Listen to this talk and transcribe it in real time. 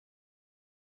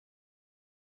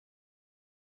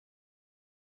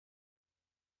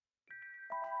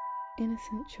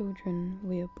innocent children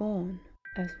we are born,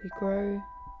 as we grow,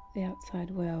 the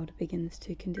outside world begins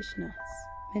to condition us.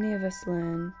 Many of us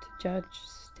learn to judge,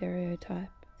 stereotype,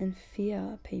 and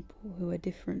fear people who are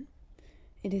different.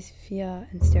 It is fear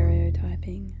and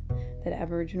stereotyping that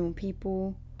Aboriginal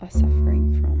people are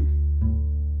suffering from.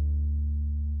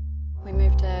 We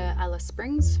moved to Alice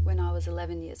Springs when I was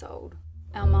 11 years old.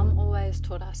 Our mum always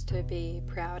taught us to be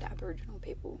proud Aboriginal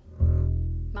people.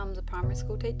 Mum's a primary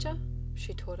school teacher.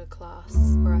 She taught a class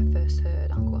where I first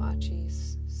heard Uncle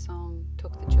Archie's song,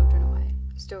 Took the Children Away.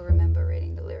 I still remember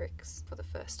reading the lyrics for the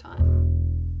first time.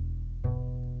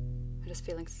 I'm just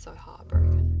feeling so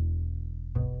heartbroken.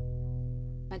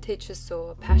 My teachers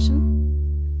saw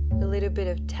passion, a little bit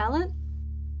of talent.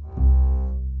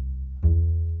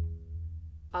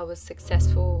 I was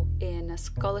successful in a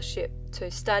scholarship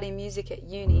to study music at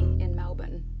uni in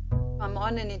Melbourne. I'm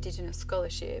on an Indigenous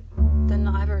scholarship, then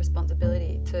I have a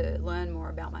responsibility to learn more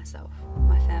about myself,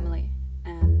 my family,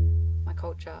 and my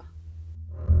culture.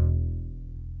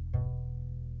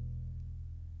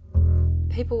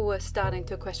 People were starting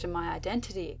to question my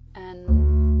identity,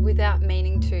 and without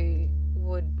meaning to,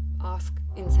 would ask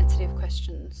insensitive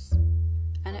questions,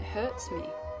 and it hurts me.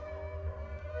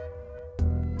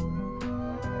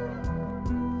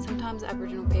 Sometimes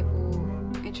Aboriginal people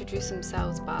introduce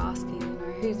themselves by asking,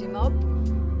 who's your mob?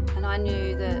 And I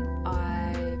knew that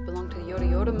I belonged to the Yorta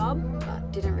Yorta mob,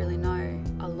 but didn't really know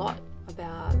a lot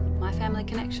about my family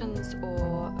connections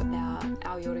or about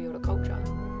our Yorta Yorta culture.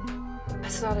 I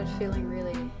started feeling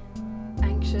really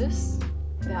anxious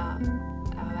about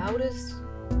our elders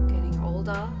getting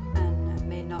older and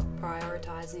me not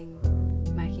prioritising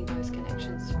making those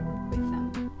connections with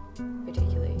them,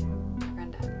 particularly my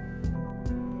granddad.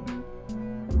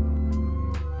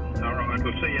 Alright,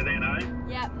 we'll see you then,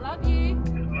 eh? Yeah, love you.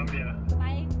 Love you.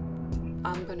 Bye.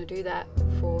 I'm going to do that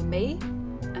for me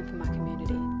and for my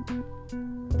community.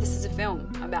 This is a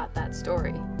film about that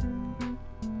story.